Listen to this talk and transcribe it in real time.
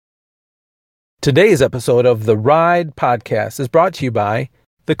Today's episode of the Ride Podcast is brought to you by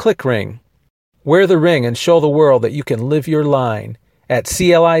The Click Ring. Wear the ring and show the world that you can live your line at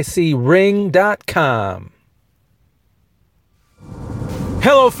CLICring.com.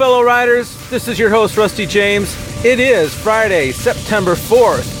 Hello, fellow riders. This is your host, Rusty James. It is Friday, September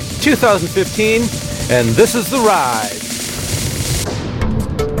 4th, 2015, and this is The Ride.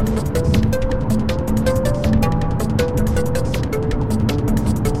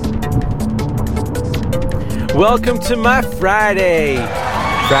 Welcome to my Friday.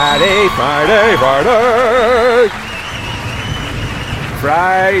 Friday.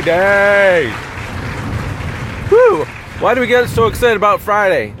 Woo! Why do we get so excited about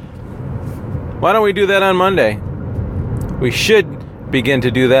Friday? Why don't we do that on Monday? We should begin to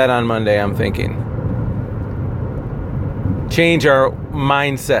do that on Monday, I'm thinking. Change our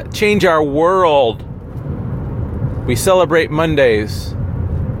mindset. Change our world. We celebrate Mondays.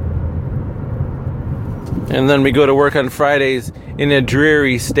 And then we go to work on Fridays in a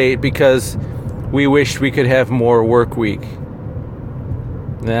dreary state because we wish we could have more work week.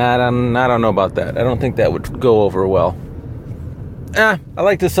 Nah, I don't know about that. I don't think that would go over well. I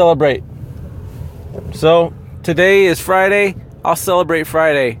like to celebrate. So, today is Friday. I'll celebrate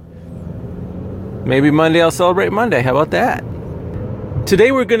Friday. Maybe Monday I'll celebrate Monday. How about that?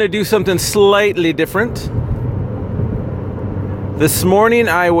 Today we're going to do something slightly different. This morning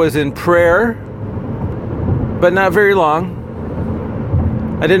I was in prayer, but not very long.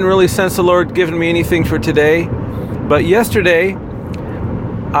 I didn't really sense the Lord giving me anything for today. But yesterday,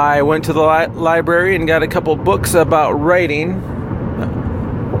 I went to the library and got a couple books about writing.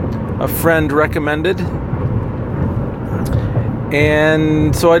 A friend recommended.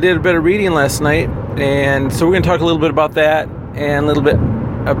 And so I did a bit of reading last night. And so we're going to talk a little bit about that and a little bit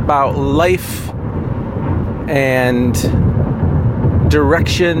about life and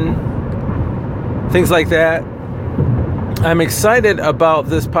direction, things like that. I'm excited about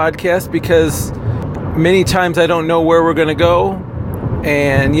this podcast because many times I don't know where we're going to go.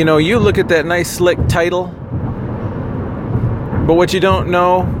 And, you look at that nice slick title, but what you don't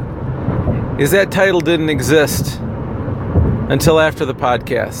know is that title didn't exist until after the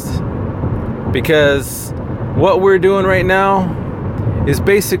podcast. Because what we're doing right now is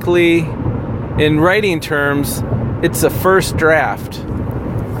basically, in writing terms, it's a first draft.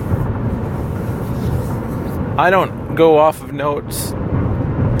 I don't go off of notes.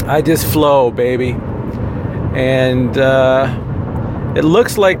 I just flow, baby. And it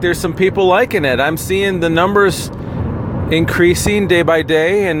looks like there's some people liking it. I'm seeing the numbers increasing day by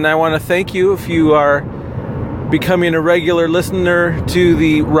day, and I want to thank you if you are becoming a regular listener to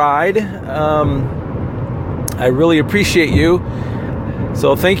the ride. I really appreciate you.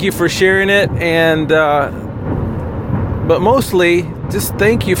 So thank you for sharing it, and but mostly just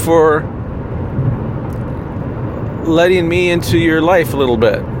thank you for letting me into your life a little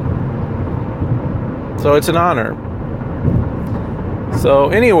bit. So it's an honor. So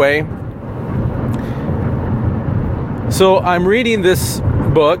anyway, so I'm reading this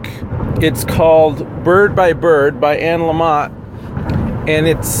book. It's called Bird by Bird by Anne Lamott, and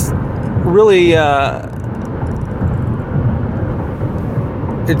it's really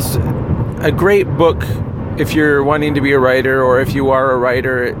it's a great book if you're wanting to be a writer, or if you are a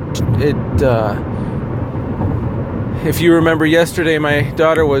writer. If you remember yesterday, my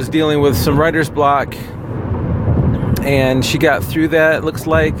daughter was dealing with some writer's block, and she got through that, it looks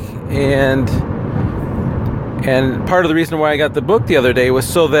like, and part of the reason why I got the book the other day was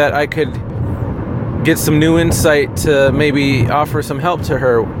so that I could get some new insight to maybe offer some help to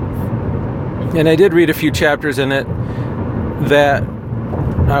her. And I did read a few chapters in it that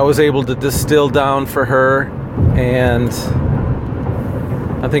I was able to distill down for her, and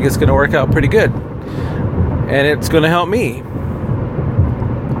I think it's going to work out pretty good. And it's going to help me.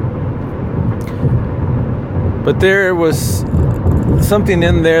 But there was something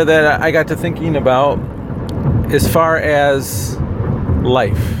in there that I got to thinking about as far as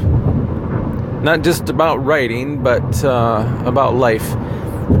life. Not just about writing, but about life.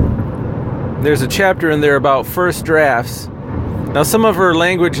 There's a chapter in there about first drafts. Now, some of her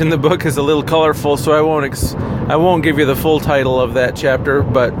language in the book is a little colorful, so I won't give you the full title of that chapter,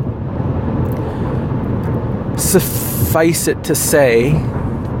 but suffice it to say,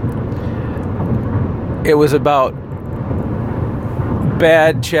 it was about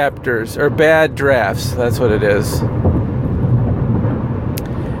bad chapters, or bad drafts. That's what it is.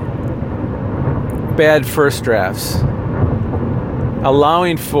 Bad first drafts.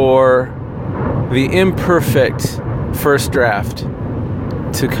 Allowing for the imperfect first draft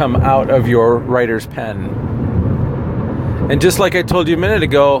to come out of your writer's pen. And just like I told you a minute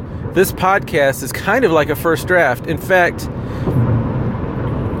ago, this podcast is kind of like a first draft. In fact,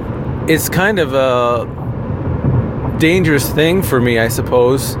 it's kind of a dangerous thing for me, I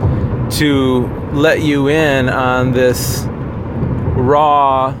suppose, to let you in on this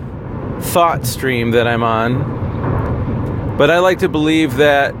raw thought stream that I'm on. But I like to believe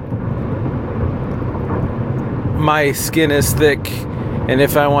that my skin is thick, and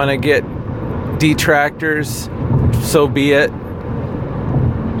if I want to get detractors, so be it.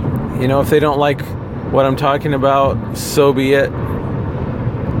 You know, if they don't like what I'm talking about, so be it.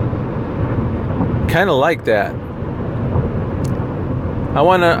 Kind of like that.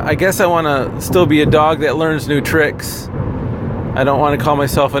 I guess I want to still be a dog that learns new tricks. I don't want to call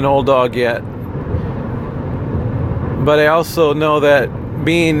myself an old dog yet. But I also know that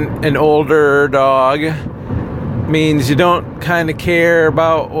being an older dog means you don't kind of care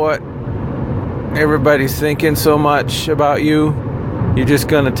about what everybody's thinking so much about you. You're just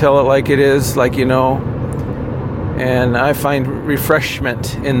going to tell it like it is, like you know. And I find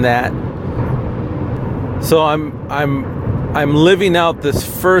refreshment in that. So I'm living out this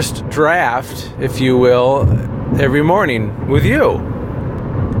first draft, if you will, every morning with you.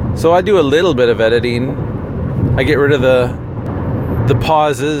 So I do a little bit of editing. I get rid of the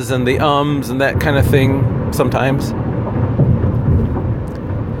pauses and the ums and that kind of thing sometimes.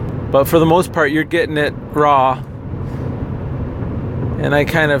 But for the most part, you're getting it raw. And I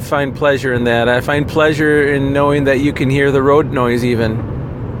kind of find pleasure in that. I find pleasure in knowing that you can hear the road noise even.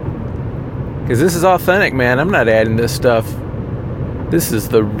 Because this is authentic, man. I'm not adding this stuff. This is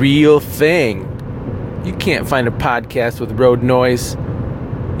the real thing. You can't find a podcast with road noise.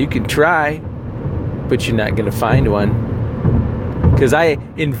 You can try, but you're not going to find one. Because I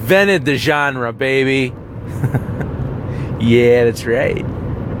invented the genre, baby. Yeah, that's right.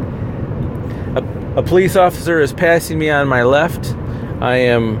 A police officer is passing me on my left. I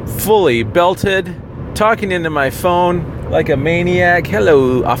am fully belted, talking into my phone like a maniac.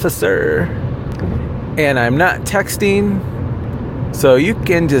 Hello, officer. And I'm not texting, so you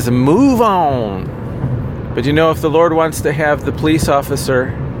can just move on. But you know, if the Lord wants to have the police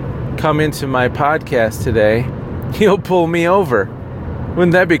officer come into my podcast today, he'll pull me over.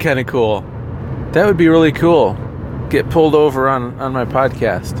 Wouldn't that be kind of cool? That would be really cool. Get pulled over on my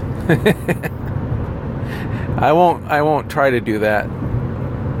podcast. I won't try to do that.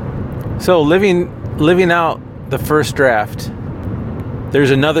 So living out the first draft. There's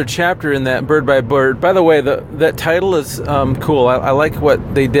another chapter in that, Bird by Bird. By the way, that title is cool. I like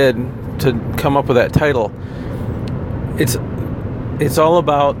what they did to come up with that title. It's all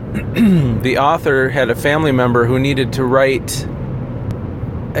about the author had a family member who needed to write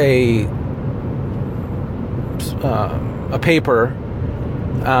a paper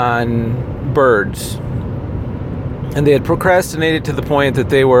on birds. And they had procrastinated to the point that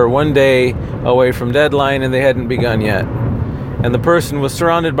they were one day away from deadline and they hadn't begun yet. And the person was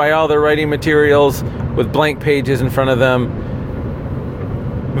surrounded by all their writing materials with blank pages in front of them.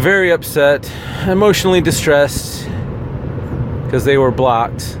 Very upset, emotionally distressed because they were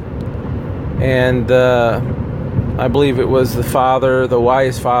blocked. And I believe it was the father, the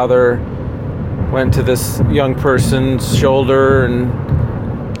wise father, went to this young person's shoulder and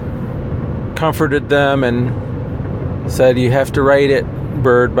comforted them and said, you have to write it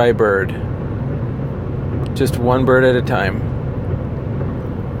bird by bird. Just one bird at a time.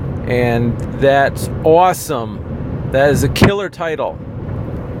 And that's awesome. That is a killer title.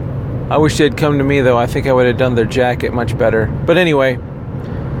 I wish they'd come to me, though. I think I would have done their jacket much better. But anyway,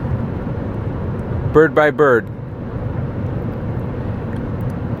 Bird by Bird.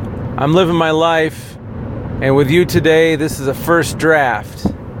 I'm living my life, and with you today, this is a first draft.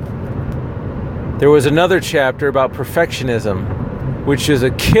 There was another chapter about perfectionism, which is a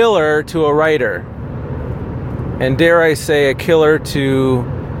killer to a writer. And dare I say, a killer to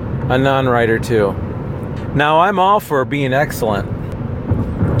a non-writer too. Now, I'm all for being excellent,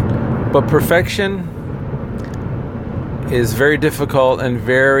 but perfection is very difficult and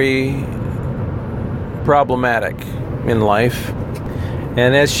very problematic in life.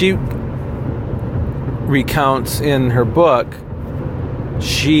 And as she recounts in her book,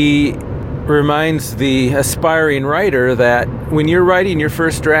 she reminds the aspiring writer that when you're writing your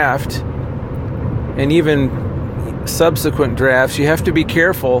first draft and even subsequent drafts, you have to be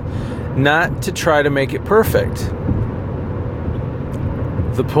careful not to try to make it perfect.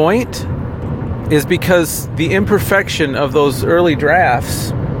 The point is because the imperfection of those early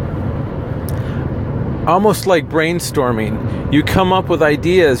drafts, almost like brainstorming, you come up with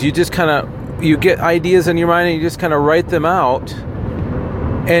ideas, you get ideas in your mind and you just kind of write them out.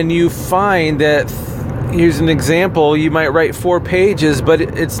 And you find that here's an example. You might write 4 pages, but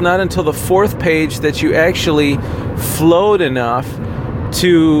it's not until the 4th page that you actually flowed enough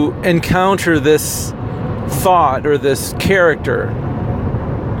to encounter this thought or this character.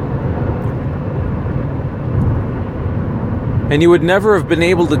 And you would never have been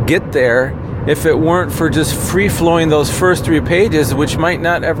able to get there if it weren't for just free-flowing those first 3 pages, which might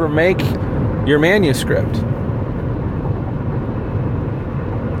not ever make your manuscript.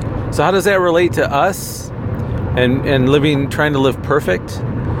 So how does that relate to us and trying to live perfect?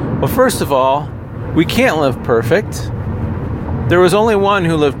 Well, first of all, we can't live perfect. There was only one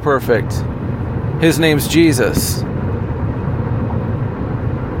who lived perfect. His name's Jesus.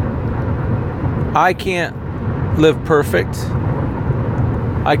 I can't live perfect.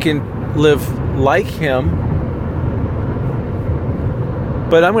 I can live like him,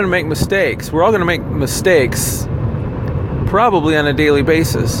 but I'm going to make mistakes. We're all going to make mistakes, probably on a daily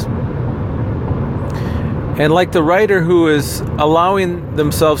basis. And like the writer who is allowing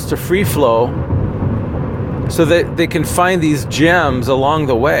themselves to free flow so that they can find these gems along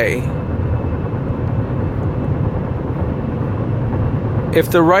the way, if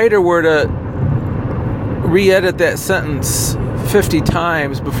the writer were to re-edit that sentence 50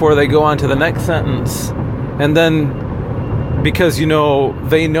 times before they go on to the next sentence, and then because they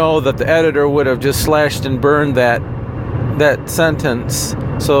know that the editor would have just slashed and burned that sentence,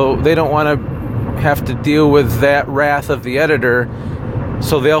 so they don't want to have to deal with that wrath of the editor,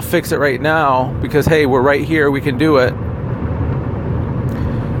 so they'll fix it right now because, hey, we're right here, we can do it.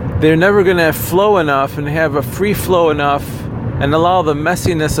 They're never going to flow enough and have a free flow enough and allow the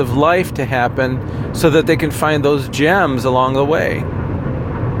messiness of life to happen so that they can find those gems along the way.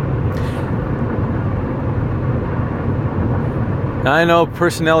 Now, I know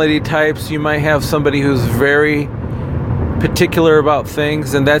personality types, you might have somebody who's very particular about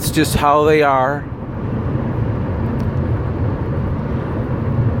things, and that's just how they are.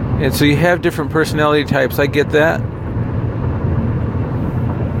 And so you have different personality types, I get that.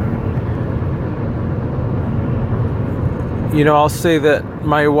 I'll say that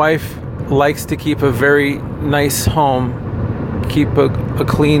my wife likes to keep a very nice home, keep a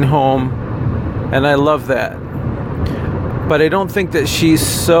clean home, and I love that. But I don't think that she's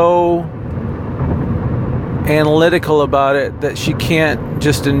so analytical about it that she can't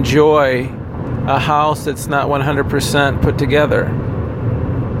just enjoy a house that's not 100% put together.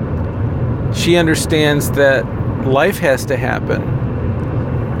 She understands that life has to happen,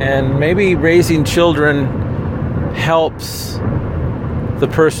 and maybe raising children helps the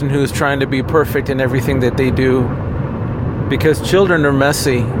person who's trying to be perfect in everything that they do, because children are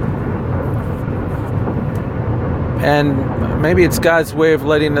messy, and maybe it's God's way of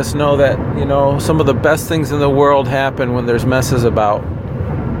letting us know that some of the best things in the world happen when there's messes about.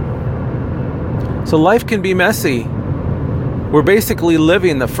 So life can be messy. We're basically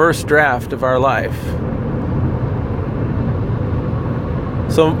living the first draft of our life.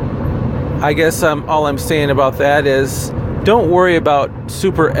 So I guess all I'm saying about that is, don't worry about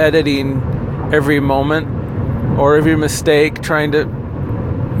super editing every moment or every mistake, trying to,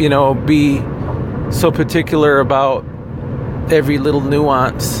 be so particular about every little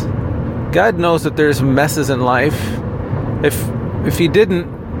nuance. God knows that there's messes in life. If he didn't,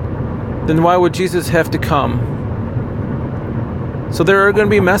 then why would Jesus have to come? So there are going to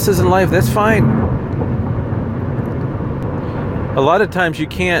be messes in life. That's fine. A lot of times you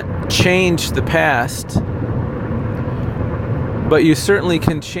can't change the past, but you certainly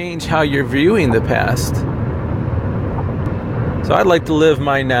can change how you're viewing the past. So I'd like to live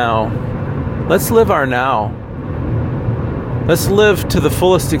my now. Let's live our now. Let's live to the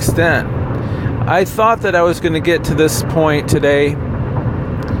fullest extent. I thought that I was going to get to this point today,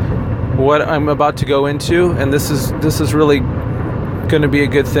 what I'm about to go into, and this is really going to be a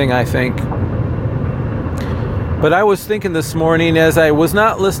good thing, I think. But I was thinking this morning, as I was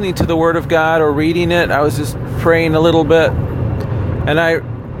not listening to the Word of God or reading it, I was just praying a little bit, and I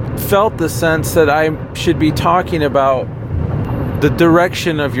felt the sense that I should be talking about the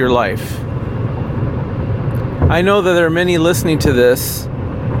direction of your life. I know that there are many listening to this,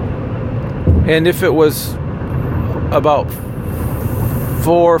 and if it was about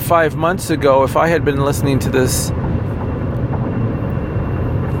 4 or 5 months ago, if I had been listening to this,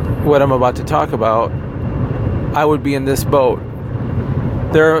 what I'm about to talk about, I would be in this boat.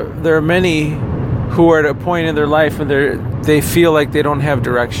 There are many who are at a point in their life where they feel like they don't have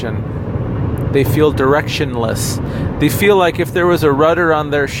direction. They feel directionless. They feel like if there was a rudder on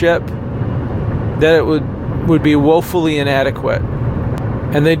their ship, that it would be woefully inadequate.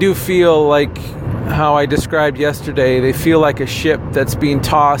 And they do feel like how I described yesterday, they feel like a ship that's being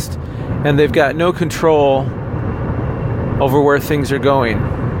tossed and they've got no control over where things are going.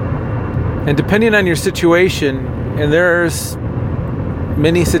 And depending on your situation, and there's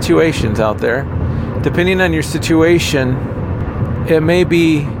many situations out there, depending on your situation, it may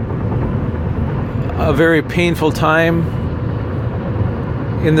be a very painful time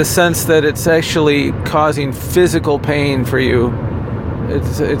in the sense that it's actually causing physical pain for you.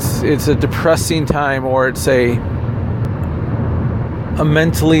 It's a depressing time, or it's a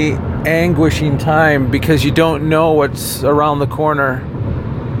mentally anguishing time because you don't know what's around the corner.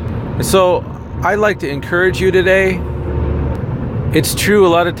 And so I'd like to encourage you today. It's true, a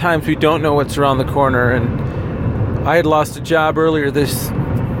lot of times we don't know what's around the corner, and I had lost a job earlier this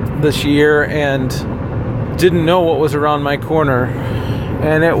year and didn't know what was around my corner,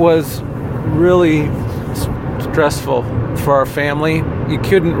 and it was really stressful for our family. You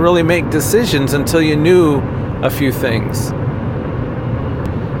couldn't really make decisions until you knew a few things.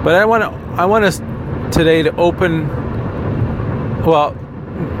 But I want us today to open. Well,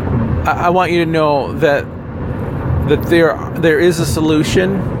 I want you to know that there is a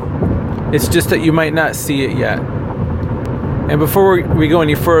solution. It's just that you might not see it yet. And before we go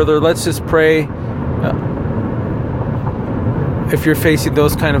any further, let's just pray. If you're facing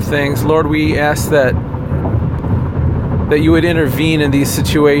those kind of things, Lord, we ask that you would intervene in these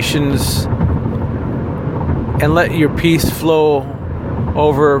situations and let your peace flow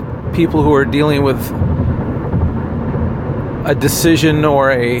over people who are dealing with a decision or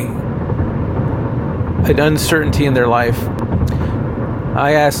an uncertainty in their life.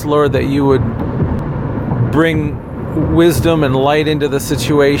 I ask, Lord, that you would bring wisdom and light into the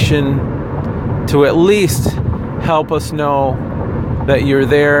situation to at least help us know that you're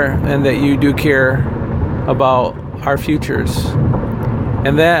there and that you do care about our futures,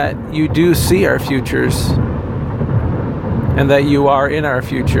 and that you do see our futures, and that you are in our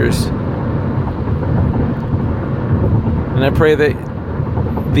futures. And I pray that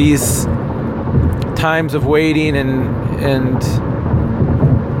these times of waiting and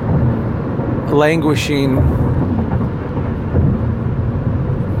languishing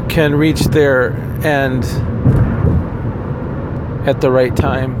can reach their end at the right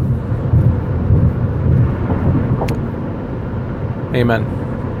time. Amen.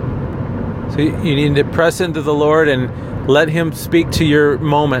 So you need to press into the Lord and let Him speak to your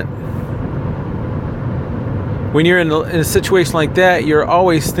moment. When you're in a situation like that, you're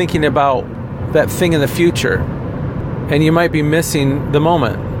always thinking about that thing in the future, and you might be missing the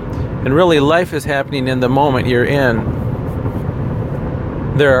moment. And really, life is happening in the moment you're in.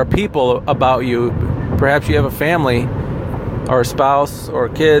 There are people about you. Perhaps you have a family or a spouse or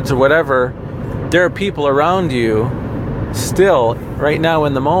kids or whatever. There are people around you still right now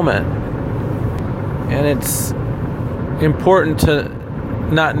in the moment, and it's important to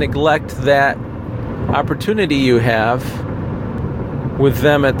not neglect that opportunity you have with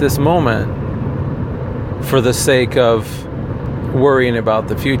them at this moment for the sake of worrying about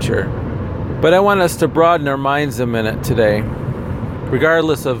the future. But I want us to broaden our minds a minute today,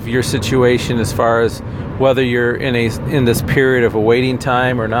 regardless of your situation, as far as whether you're in this period of a waiting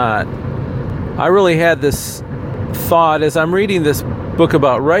time or not. I really had this thought as I'm reading this book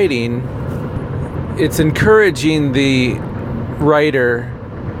about writing. It's encouraging the writer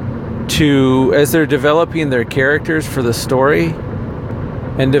to, as they're developing their characters for the story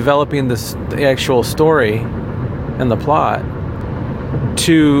and developing the actual story and the plot,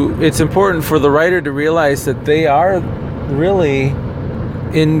 it's important for the writer to realize that they are really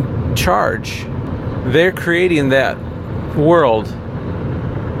in charge. They're creating that world.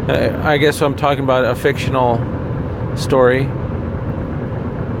 I guess I'm talking about a fictional story.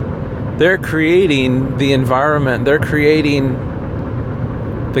 They're creating the environment. They're creating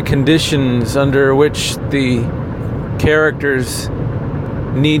the conditions under which the characters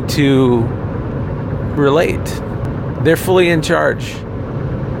need to relate. They're fully in charge.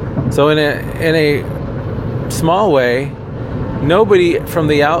 So in a small way, nobody from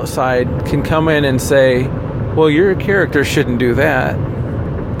the outside can come in and say, well, your character shouldn't do that,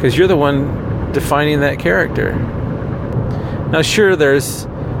 because you're the one defining that character. Now, sure, there's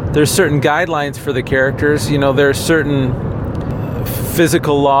certain guidelines for the characters. You know, there's certain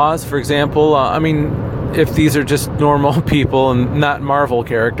physical laws. For example, if these are just normal people and not Marvel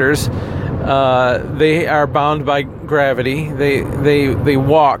characters, they are bound by gravity. They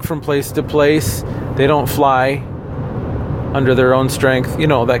walk from place to place. They don't fly under their own strength. You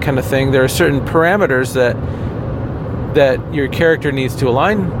know, that kind of thing. There are certain parameters that your character needs to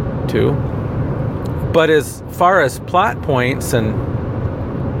align to. But as far as plot points and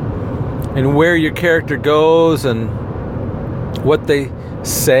and where your character goes and what they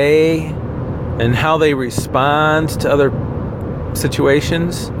say and how they respond to other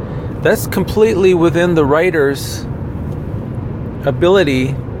situations, that's completely within the writer's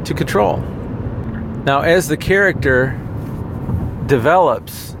ability to control. Now, as the character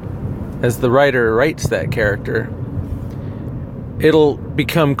develops, as the writer writes that character, it'll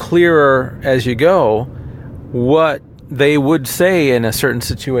become clearer as you go what they would say in a certain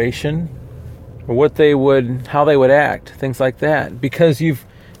situation, or how they would act, things like that, because you've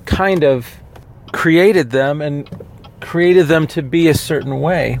kind of created them and created them to be a certain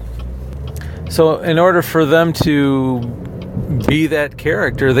way. So in order for them to be that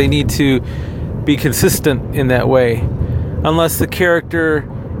character, they need to be consistent in that way. Unless the character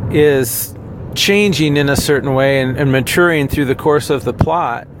is changing in a certain way and maturing through the course of the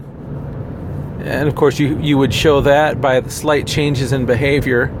plot. And of course you would show that by the slight changes in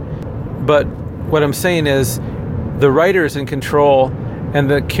behavior. But what I'm saying is the writer is in control, and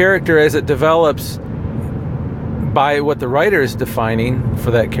the character, as it develops by what the writer is defining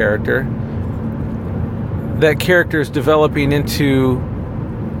for that character is developing into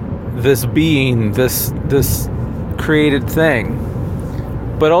this being, this created thing.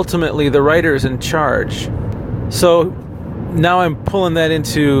 But ultimately the writer is in charge. So now I'm pulling that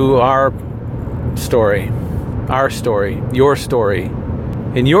into our story, your story.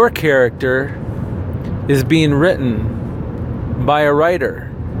 And your character is being written by a writer,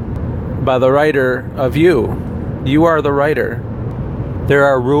 by the writer of you. You are the writer. There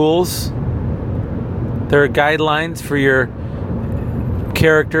are rules. There are guidelines for your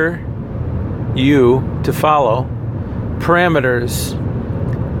character, you, to follow. Parameters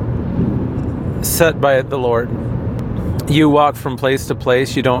set by the Lord. You walk from place to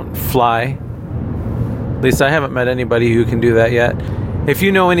place. You don't fly. At least I haven't met anybody who can do that yet. If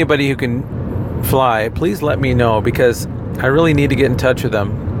you know anybody who can fly, please let me know, because I really need to get in touch with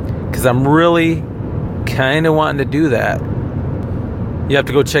them, because I'm really kind of wanting to do that. You have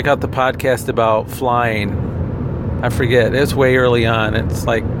to go check out the podcast about flying. I forget. It's way early on. It's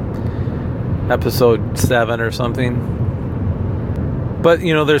like episode 7 or something. But,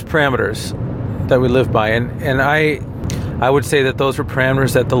 there's parameters that we live by. And I would say that those are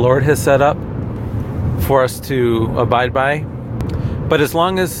parameters that the Lord has set up for us to abide by. But as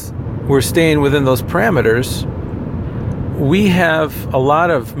long as we're staying within those parameters, we have a lot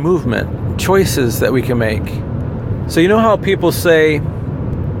of movement, choices that we can make. So you know how people say,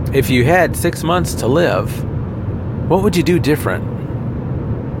 if you had 6 months to live, what would you do different?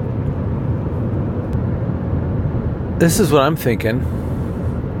 This is what I'm thinking.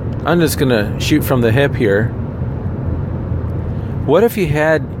 I'm just going to shoot from the hip here. What if you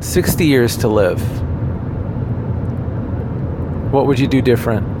had 60 years to live? What would you do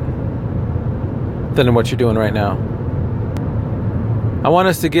different than what you're doing right now? I want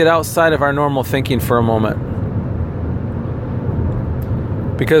us to get outside of our normal thinking for a moment.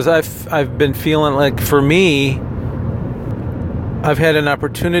 Because I've been feeling like, for me, I've had an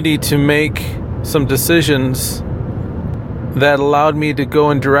opportunity to make some decisions that allowed me to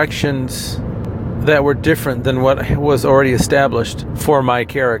go in directions that were different than what was already established for my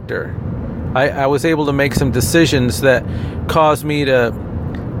character. I was able to make some decisions that caused me to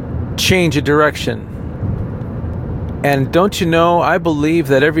change a direction. And don't you know, I believe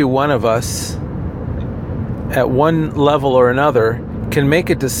that every one of us, at one level or another, can make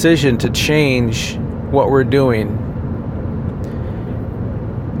a decision to change what we're doing.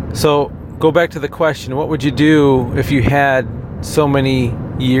 So go back to the question, what would you do if you had so many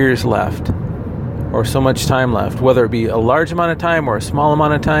years left, or so much time left, whether it be a large amount of time or a small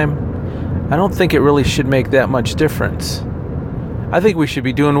amount of time? I don't think it really should make that much difference. I think we should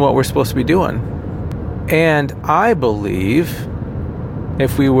be doing what we're supposed to be doing. And I believe,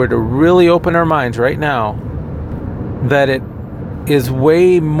 if we were to really open our minds right now, that it is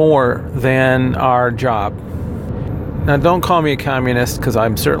way more than our job. Now, don't call me a communist, because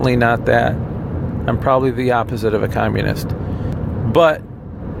I'm certainly not that. I'm probably the opposite of a communist. But,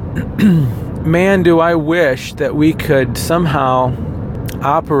 man, do I wish that we could somehow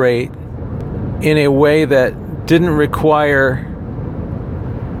operate in a way that didn't require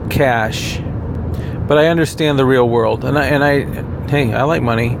cash. But I understand the real world. And I like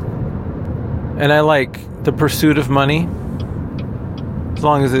money. And I like the pursuit of money. As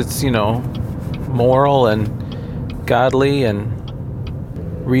long as it's, moral and godly and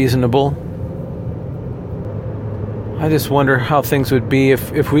reasonable. I just wonder how things would be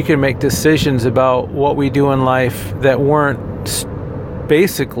if we could make decisions about what we do in life that weren't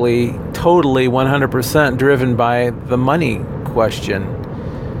basically totally 100% driven by the money question.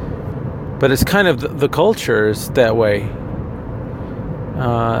 But it's kind of the culture is that way.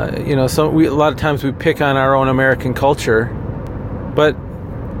 So a lot of times we pick on our own American culture, but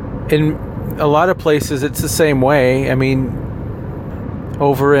in a lot of places it's the same way. I mean,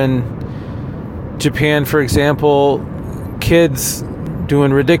 over in Japan, for example, kids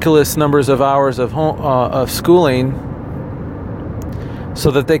doing ridiculous numbers of hours of schooling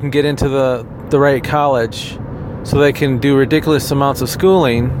so that they can get into the right college, so they can do ridiculous amounts of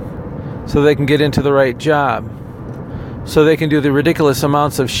schooling so they can get into the right job, so they can do the ridiculous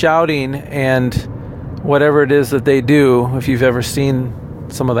amounts of shouting and whatever it is that they do, if you've ever seen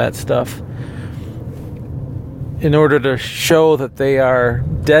some of that stuff, in order to show that they are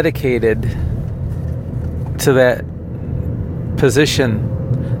dedicated to that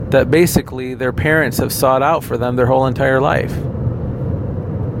position that basically their parents have sought out for them their whole entire life.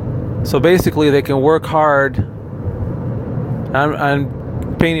 So basically they can work hard. I'm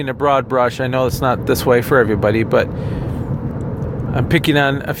painting a broad brush. I know it's not this way for everybody, but I'm picking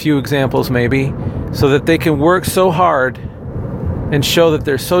on a few examples maybe, so that they can work so hard and show that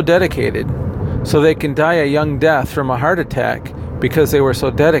they're so dedicated, so they can die a young death from a heart attack because they were so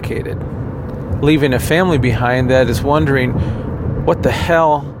dedicated, leaving a family behind that is wondering what the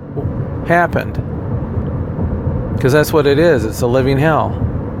hell happened. Because that's what it is. It's a living hell.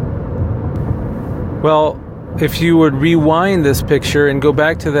 Well, if you would rewind this picture and go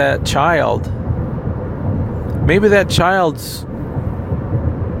back to that child, maybe that child's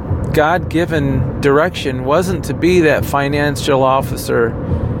God-given direction wasn't to be that financial officer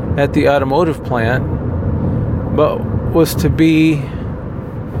at the automotive plant, but was to be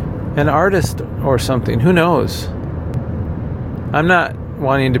an artist or something. Who knows? I'm not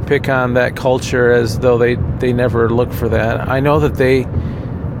wanting to pick on that culture as though they never look for that. I know that they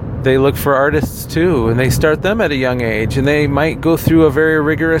look for artists too, and they start them at a young age, and they might go through a very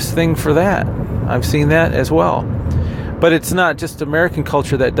rigorous thing for that. I've seen that as well. But it's not just American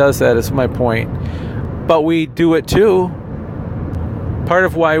culture that does that, is my point. But we do it too. Part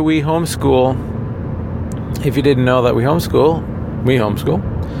of why we homeschool, if you didn't know that we homeschool,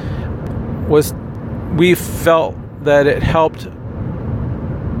 was we felt that it helped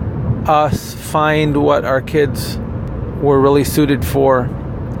us find what our kids were really suited for.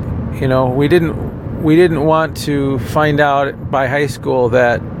 You know, we didn't want to find out by high school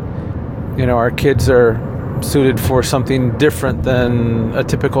that, you know, our kids are suited for something different than a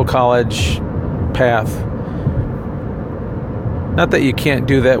typical college path. Not that you can't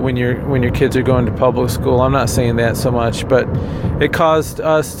do that when your kids are going to public school. I'm not saying that so much, but it caused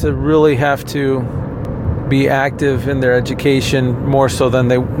us to really have to be active in their education more so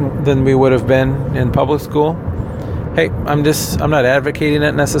than we would have been in public school. Hey, I'm not advocating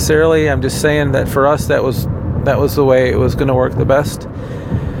it necessarily. I'm just saying that for us that was the way it was going to work the best.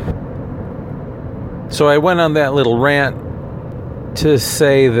 So I went on that little rant to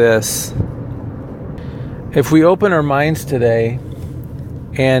say this. If we open our minds today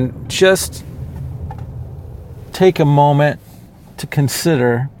and just take a moment to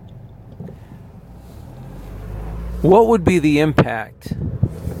consider what would be the impact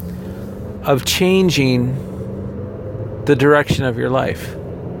of changing the direction of your life.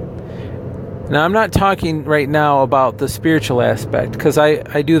 Now, I'm not talking right now about the spiritual aspect, because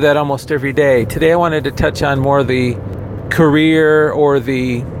I do that almost every day. Today I wanted to touch on more the career or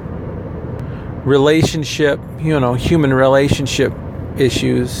the relationship, human relationship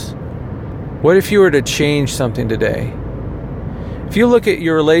issues. What if you were to change something today? If you look at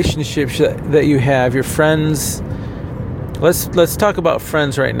your relationships that you have, your friends, let's talk about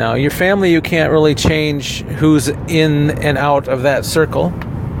friends right now. Your family, you can't really change who's in and out of that circle.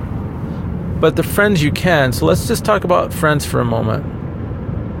 But the friends you can. So let's just talk about friends for a moment.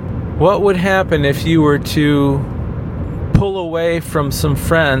 What would happen if you were to pull away from some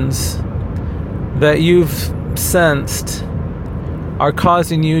friends that you've sensed are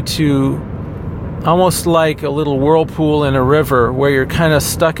causing you to, almost like a little whirlpool in a river, where you're kind of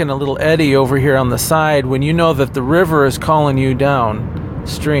stuck in a little eddy over here on the side when you know that the river is calling you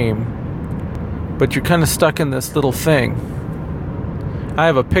downstream, but you're kind of stuck in this little thing. I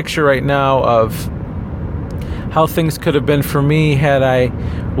have a picture right now of how things could have been for me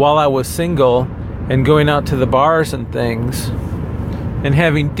while I was single and going out to the bars and things and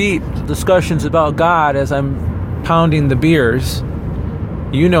having deep discussions about God as I'm pounding the beers.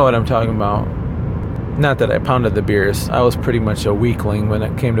 You know what I'm talking about. Not that I pounded the beers. I was pretty much a weakling when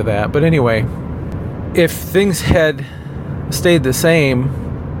it came to that. But anyway, if things had stayed the same,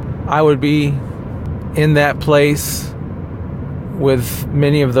 I would be in that place with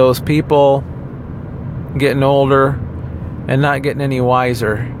many of those people, getting older and not getting any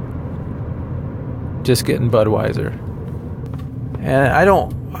wiser. just getting Budweiser. And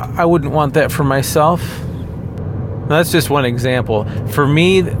I wouldn't want that for myself. That's just one example. For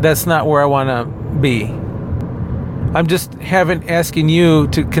me, that's not where I want to be. I'm just asking you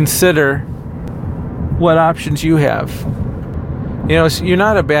to consider what options you have. You know, you're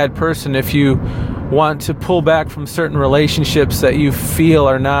not a bad person if you want to pull back from certain relationships that you feel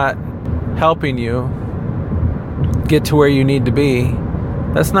are not helping you get to where you need to be.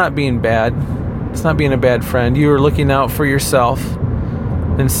 That's not being bad. It's not being a bad friend. You are looking out for yourself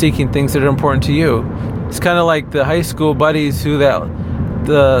and seeking things that are important to you. It's kind of like the high school buddies who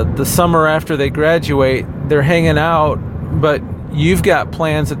the summer after they graduate, they're hanging out, but you've got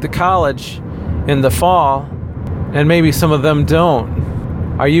plans at the college in the fall, and maybe some of them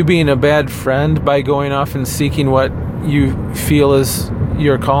don't. Are you being a bad friend by going off and seeking what you feel is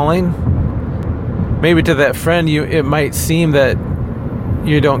your calling? Maybe to that friend, it might seem that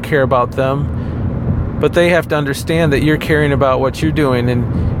you don't care about them, but they have to understand that you're caring about what you're doing.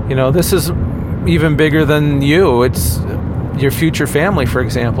 And, you know, this is even bigger than you. It's your future family, for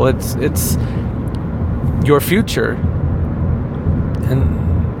example. It's your future.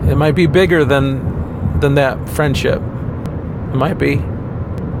 And it might be bigger than that friendship. It might be.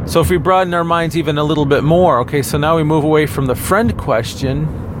 So if we broaden our minds even a little bit more, okay, so now we move away from the friend question,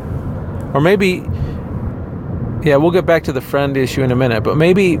 or maybe, yeah, we'll get back to the friend issue in a minute, but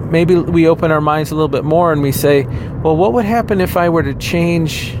maybe we open our minds a little bit more and we say, well, what would happen if I were to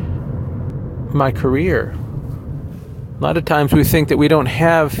change my career? A lot of times we think that we don't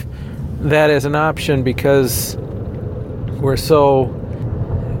have that as an option because we're so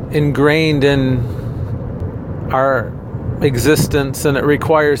ingrained in our existence and it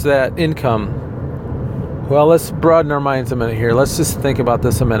requires that income. Well, let's broaden our minds a minute here. Let's just think about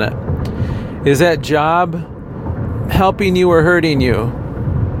this a minute. Is that job helping you or hurting you?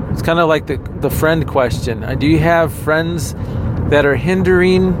 It's kind of like the friend question. Do you have friends that are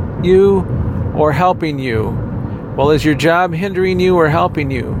hindering you or helping you? Well, is your job hindering you or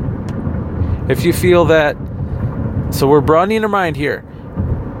helping you? If you feel that, so we're broadening our mind here.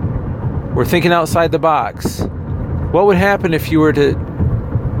 We're thinking outside the box. What would happen if you were to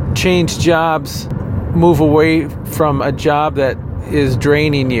change jobs, move away from a job that is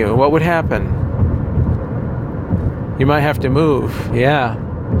draining you? What would happen? You might have to move. Yeah.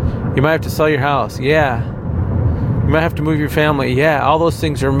 You might have to sell your house. Yeah. You might have to move your family. Yeah. All those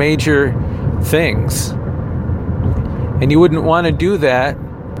things are major things. And you wouldn't want to do that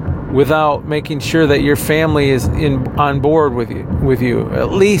without making sure that your family is on board with you,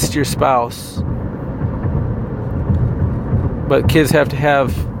 at least your spouse. But kids have to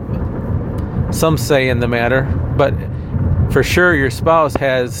have some say in the matter, but for sure your spouse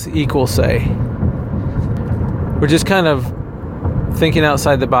has equal say. We're just kind of thinking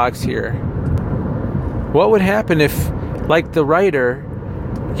outside the box here. What would happen if, like the writer,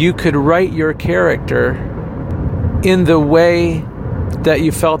 you could write your character in the way that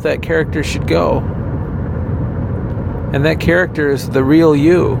you felt that character should go? And that character is the real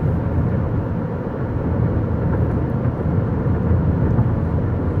you.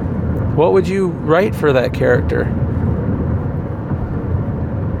 What would you write for that character?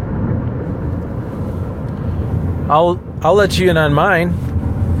 I'll let you in on mine.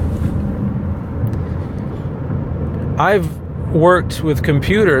 I've worked with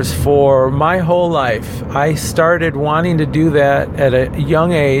computers for my whole life. I started wanting to do that at a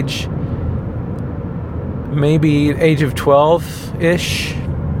young age, maybe age of 12-ish.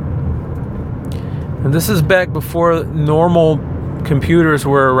 And this is back before normal computers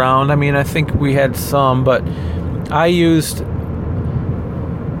were around. I mean, I think we had some, but I used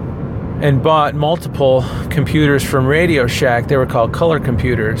and bought multiple computers from Radio Shack. They were called color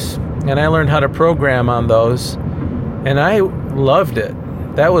computers. And I learned how to program on those. And I loved it.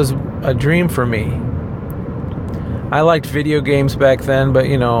 That was a dream for me. I liked video games back then, but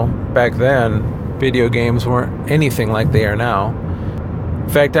back then, video games weren't anything like they are now. In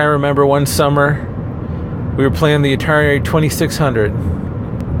fact, I remember one summer, we were playing the Atari 2600.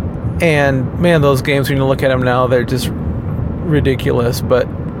 And man, those games, when you look at them now, they're just ridiculous, but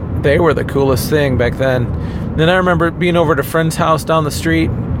they were the coolest thing back then. Then I remember being over at a friend's house down the street.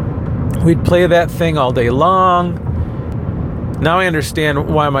 We'd play that thing all day long. Now I understand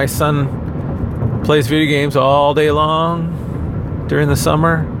why my son plays video games all day long during the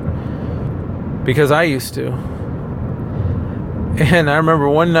summer, because I used to. And I remember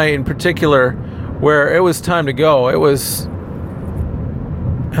one night in particular where it was time to go. It was, I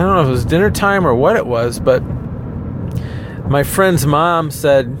don't know if it was dinner time or what it was, but my friend's mom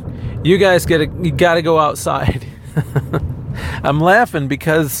said, you guys you gotta go outside. I'm laughing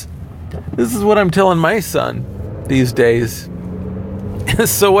because This is what I'm telling my son these days.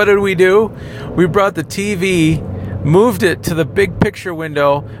 So what did we do? We brought the TV, moved it to the big picture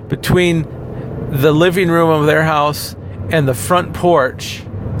window between the living room of their house and the front porch.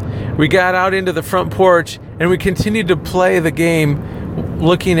 We got out into the front porch and we continued to play the game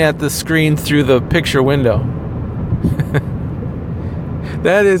looking at the screen through the picture window.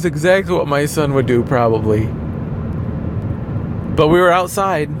 That is exactly what my son would do, probably. But we were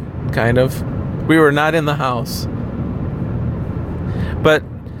outside, kind of. We were not in the house. But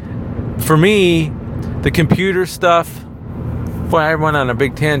for me, the computer stuff, boy, I went on a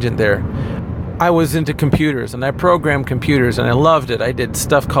big tangent there. I was into computers and I programmed computers and I loved it. I did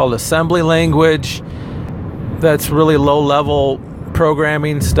stuff called assembly language. That's really low-level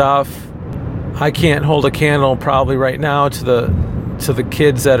programming stuff. I can't hold a candle probably right now to the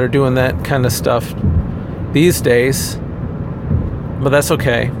kids that are doing that kind of stuff these days. But that's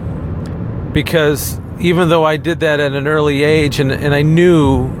okay. Because even though I did that at an early age and I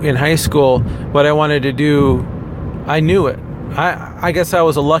knew in high school what I wanted to do, I knew it. I guess I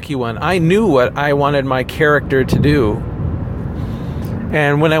was a lucky one. I knew what I wanted my character to do.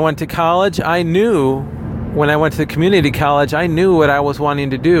 And when I went to college, when I went to the community college, I knew what I was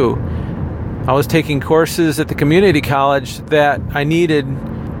wanting to do. I was taking courses at the community college that I needed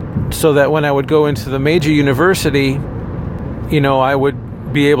so that when I would go into the major university, I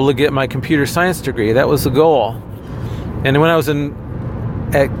would be able to get my computer science degree. That was the goal. And when I was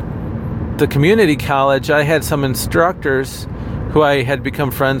at the community college, I had some instructors who I had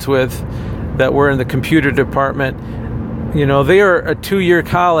become friends with that were in the computer department. They are a 2-year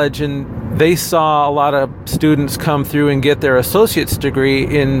college and they saw a lot of students come through and get their associate's degree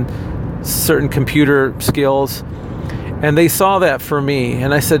in certain computer skills. And they saw that for me.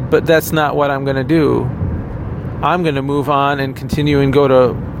 And I said, but that's not what I'm going to do. I'm going to move on and continue and go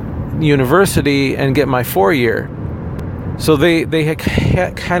to university and get my 4-year. So they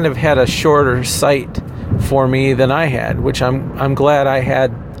had kind of had a shorter sight for me than I had, which I'm glad I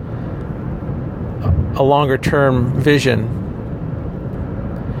had a longer term vision.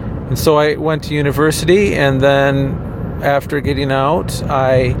 And so I went to university, and then after getting out,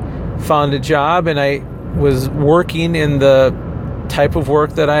 I found a job and I was working in the type of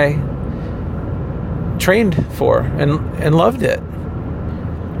work that I trained for and loved it.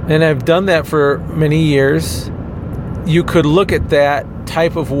 And I've done that for many years. You could look at that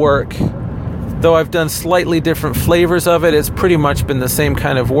type of work, though I've done slightly different flavors of it, it's pretty much been the same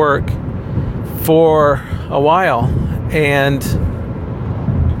kind of work for a while. And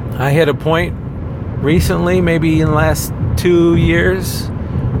I hit a point recently, maybe in the last 2 years,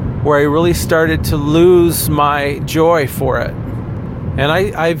 where I really started to lose my joy for it. And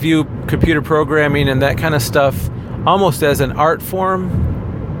I view computer programming and that kind of stuff almost as an art form.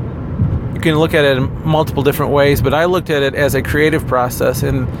 You can look at it in multiple different ways, but I looked at it as a creative process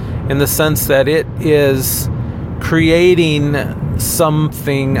in the sense that it is creating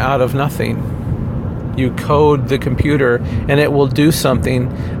something out of nothing. You code the computer and it will do something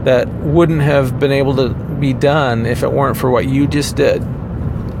that wouldn't have been able to be done if it weren't for what you just did.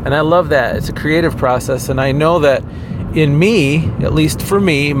 And I love that. It's a creative process, and I know that in me, at least for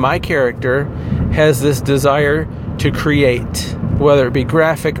me, my character has this desire to create, whether it be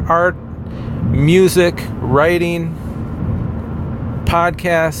graphic art, music, writing,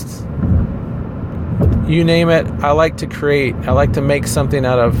 podcasts, you name it. I like to create. I like to make something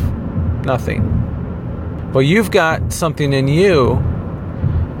out of nothing. Well, you've got something in you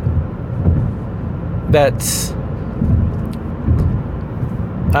that's,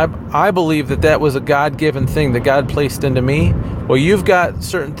 I believe that was a God-given thing that God placed into me. Well, you've got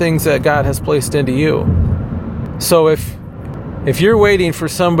certain things that God has placed into you. So if you're waiting for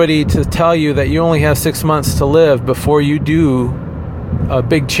somebody to tell you that you only have 6 months to live before you do a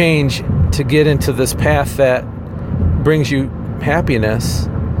big change to get into this path that brings you happiness,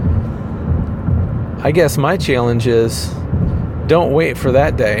 I guess my challenge is don't wait for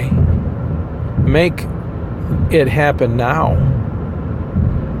that day. Make it happen now.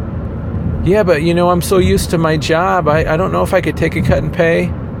 Yeah, but I'm so used to my job, I don't know if I could take a cut in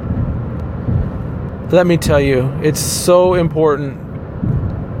pay. Let me tell you, it's so important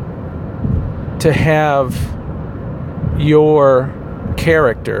to have your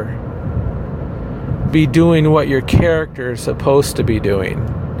character be doing what your character is supposed to be doing,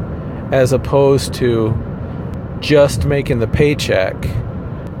 as opposed to just making the paycheck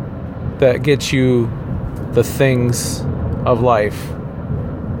that gets you the things of life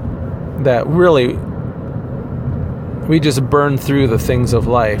that really, we just burn through the things of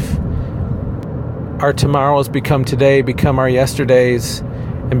life. Our tomorrows become today, become our yesterdays,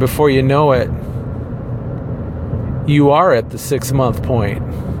 And before you know it, you are at the 6-month point.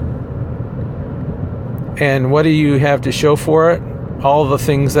 And what do you have to show for it? All the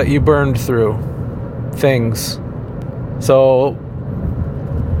things that you burned through. Things. So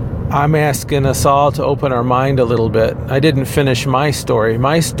I'm asking us all to open our mind a little bit. I didn't finish my story.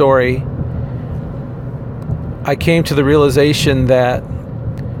 My story, I came to the realization that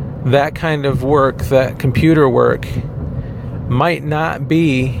that kind of work, that computer work, might not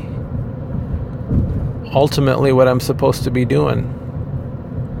be ultimately what I'm supposed to be doing.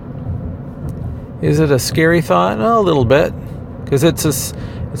 Is it a scary thought? Oh, a little bit, because it's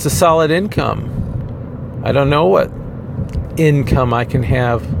a solid income. I don't know what income I can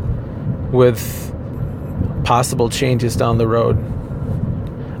have with possible changes down the road.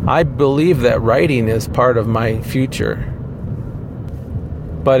 I believe that writing is part of my future.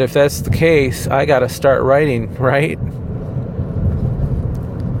 But if that's the case, I got to start writing, right?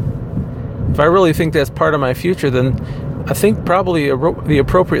 If I really think that's part of my future, then I think probably the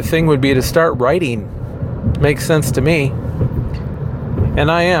appropriate thing would be to start writing. Makes sense to me.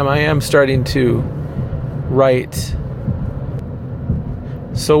 And I am starting to write.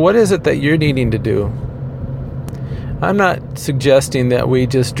 So what is it that you're needing to do? I'm not suggesting that we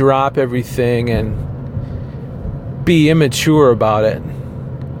just drop everything and be immature about it.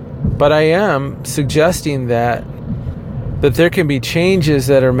 But I am suggesting that there can be changes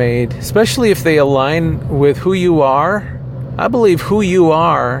that are made, especially if they align with who you are. I believe who you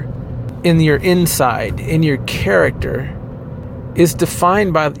are in your inside, in your character, is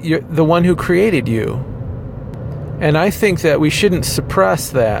defined by the one who created you. And I think that we shouldn't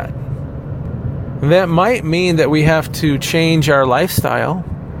suppress that. That might mean that we have to change our lifestyle.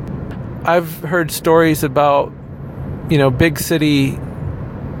 I've heard stories about, big city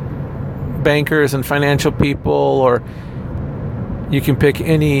bankers and financial people, or you can pick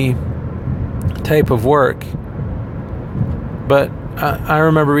any type of work. But I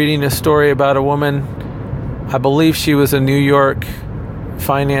remember reading a story about a woman, I believe she was a New York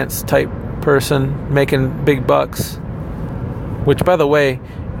finance type person making big bucks, which, by the way,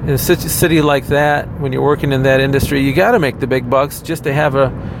 in such a city like that, when you're working in that industry, you got to make the big bucks just to have a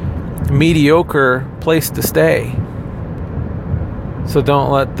mediocre place to stay. So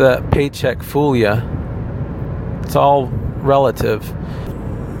don't let the paycheck fool you. It's all relative.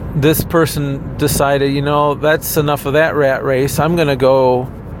 This person decided, that's enough of that rat race. I'm going to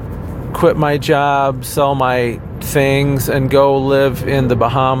go quit my job, sell my things, and go live in the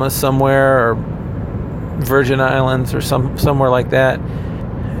Bahamas somewhere, or Virgin Islands, or somewhere like that.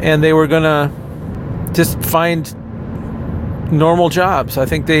 And they were going to just find normal jobs. I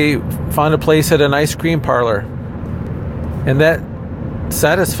think they found a place at an ice cream parlor, and that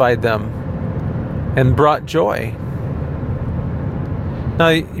satisfied them and brought joy. Now,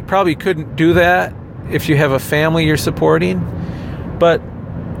 you probably couldn't do that if you have a family you're supporting, but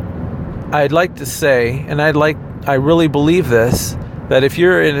I'd like to say, and I really believe this, that if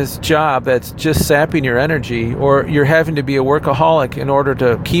you're in a job that's just sapping your energy, or you're having to be a workaholic in order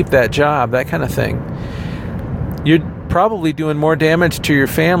to keep that job, that kind of thing, you're probably doing more damage to your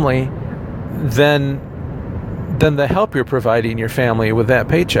family than the help you're providing your family with that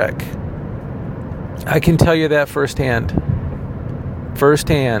paycheck. I can tell you that firsthand.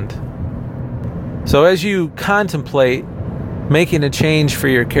 So as you contemplate making a change for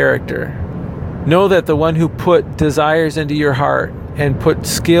your character, know that the one who put desires into your heart and put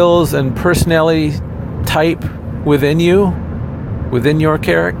skills and personality type within you, within your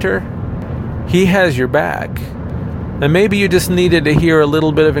character, he has your back. And maybe you just needed to hear a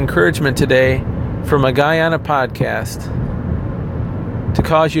little bit of encouragement today from a guy on a podcast to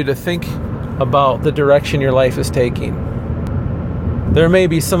cause you to think about the direction your life is taking. There may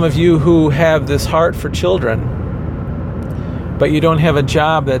be some of you who have this heart for children, but you don't have a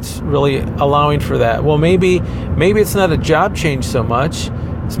job that's really allowing for that. Well, maybe it's not a job change so much.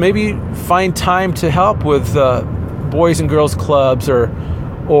 It's maybe find time to help with boys and girls clubs, or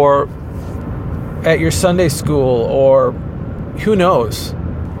at your Sunday school, or who knows.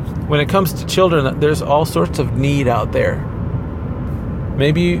 When it comes to children, there's all sorts of need out there.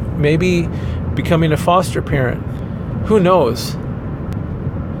 Maybe becoming a foster parent. Who knows?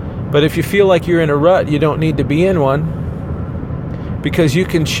 But if you feel like you're in a rut, you don't need to be in one, because you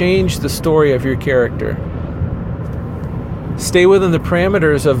can change the story of your character. Stay within the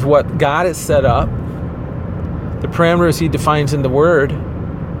parameters of what God has set up, the parameters He defines in the Word.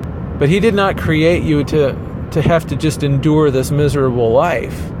 But He did not create you to have to just endure this miserable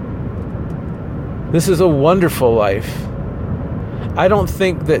life. This is a wonderful life. I don't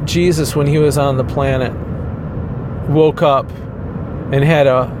think that Jesus, when He was on the planet, woke up and had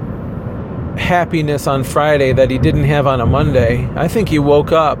a happiness on Friday that he didn't have on a Monday. I think he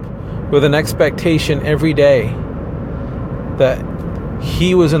woke up with an expectation every day that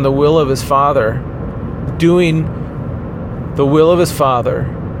he was in the will of his Father, doing the will of his Father.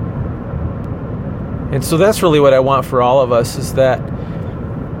 And so that's really what I want for all of us, is that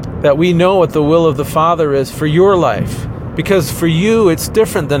we know what the will of the Father is for your life. Because for you, it's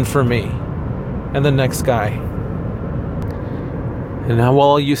different than for me and the next guy. And now,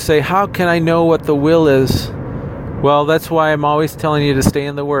 well, you say, how can I know what the will is? Well, that's why I'm always telling you to stay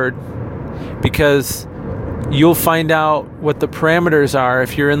in the Word. Because you'll find out what the parameters are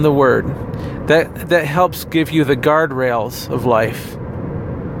if you're in the Word. That helps give you the guardrails of life.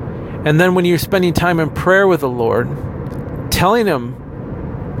 And then when you're spending time in prayer with the Lord, telling Him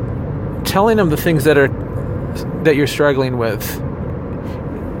the things that you're struggling with,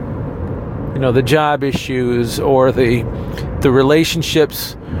 the job issues, or the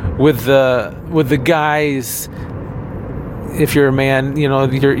relationships with the guys. If you're a man,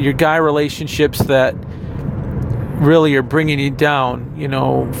 your guy relationships that really are bringing you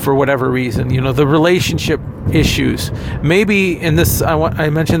down, for whatever reason, the relationship issues. Maybe I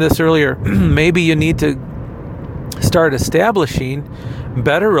mentioned this earlier, maybe you need to start establishing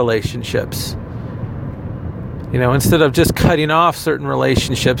better relationships. Instead of just cutting off certain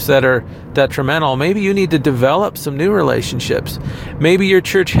relationships that are detrimental, maybe you need to develop some new relationships. Maybe your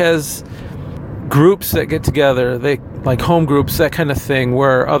church has groups that get together, like home groups, that kind of thing,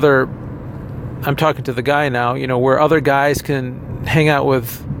 where I'm talking to the guy now, where other guys can hang out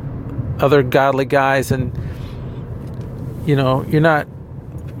with other godly guys, and you're not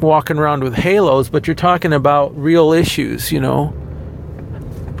walking around with halos, but you're talking about real issues,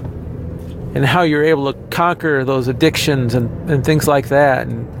 and how you're able to conquer those addictions and things like that,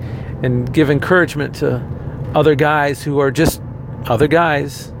 and give encouragement to other guys who are just other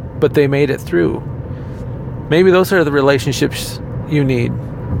guys, but they made it through. Maybe those are the relationships you need.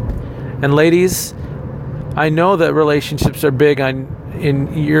 And ladies, I know that relationships are big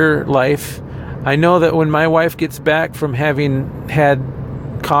in your life. I know that when my wife gets back from having had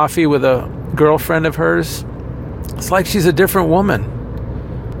coffee with a girlfriend of hers, it's like she's a different woman.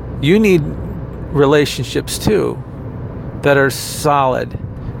 You need relationships too that are solid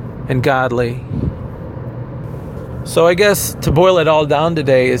and godly. So I guess to boil it all down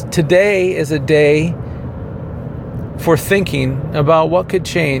today is a day for thinking about what could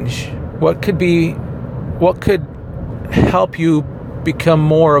change, what could help you become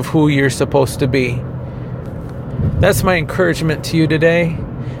more of who you're supposed to be. That's my encouragement to you today.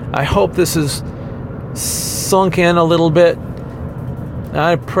 I hope this is sunk in a little bit.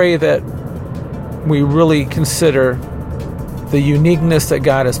 I pray that we really consider the uniqueness that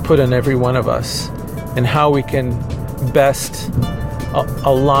God has put in every one of us, and how we can best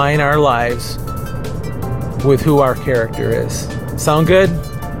align our lives with who our character is. Sound good?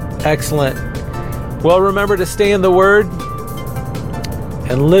 Excellent. Well, remember to stay in the Word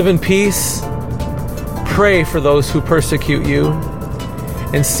and live in peace. Pray for those who persecute you,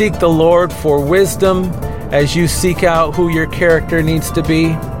 and seek the Lord for wisdom as you seek out who your character needs to be.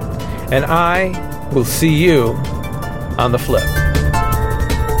 And I will see you on the flip.